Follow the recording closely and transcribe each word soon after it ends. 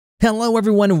Hello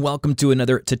everyone and welcome to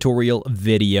another tutorial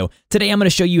video. Today I'm going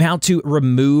to show you how to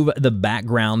remove the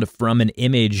background from an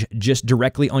image just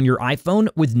directly on your iPhone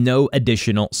with no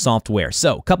additional software.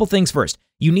 So, a couple things first.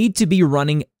 You need to be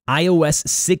running iOS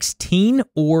 16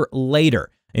 or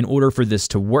later in order for this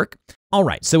to work. All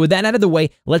right, so with that out of the way,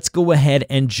 let's go ahead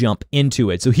and jump into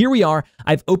it. So here we are.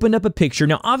 I've opened up a picture.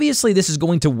 Now, obviously, this is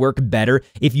going to work better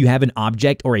if you have an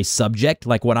object or a subject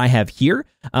like what I have here,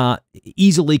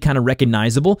 easily kind of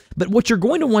recognizable. But what you're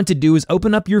going to want to do is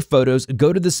open up your photos,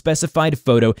 go to the specified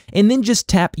photo, and then just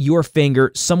tap your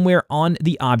finger somewhere on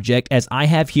the object, as I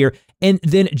have here, and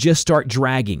then just start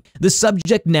dragging. The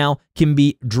subject now can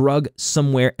be dragged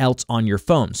somewhere else on your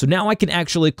phone. So now I can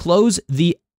actually close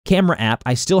the camera app.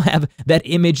 I still have that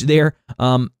image there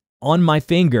on my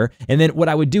finger, and then what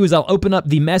I would do is I'll open up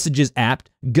the Messages app,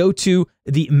 go to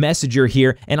the Messenger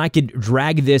here, and I could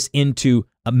drag this into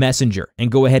a Messenger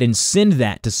and go ahead and send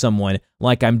that to someone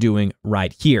like I'm doing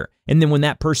right here. And then when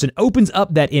that person opens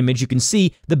up that image, you can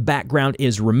see the background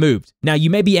is removed. Now you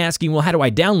may be asking, well, how do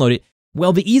I download it?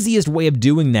 Well, the easiest way of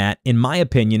doing that, in my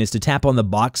opinion, is to tap on the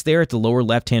box there at the lower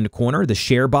left-hand corner, the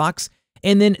share box.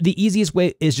 And then the easiest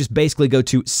way is just basically go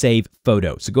to Save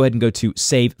Photo. So go ahead and go to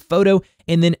Save Photo.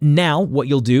 And then now what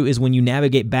you'll do is when you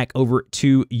navigate back over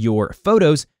to your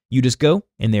photos, you just go,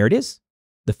 and there it is.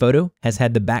 The photo has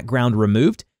had the background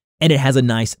removed, and it has a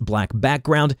nice black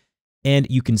background. And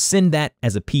you can send that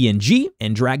as a PNG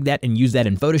and drag that and use that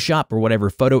in Photoshop or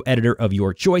whatever photo editor of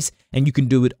your choice. And you can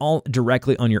do it all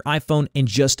directly on your iPhone in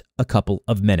just a couple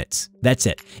of minutes. That's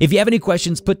it. If you have any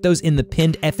questions, put those in the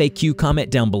pinned FAQ comment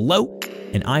down below,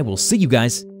 and I will see you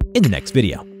guys in the next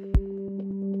video.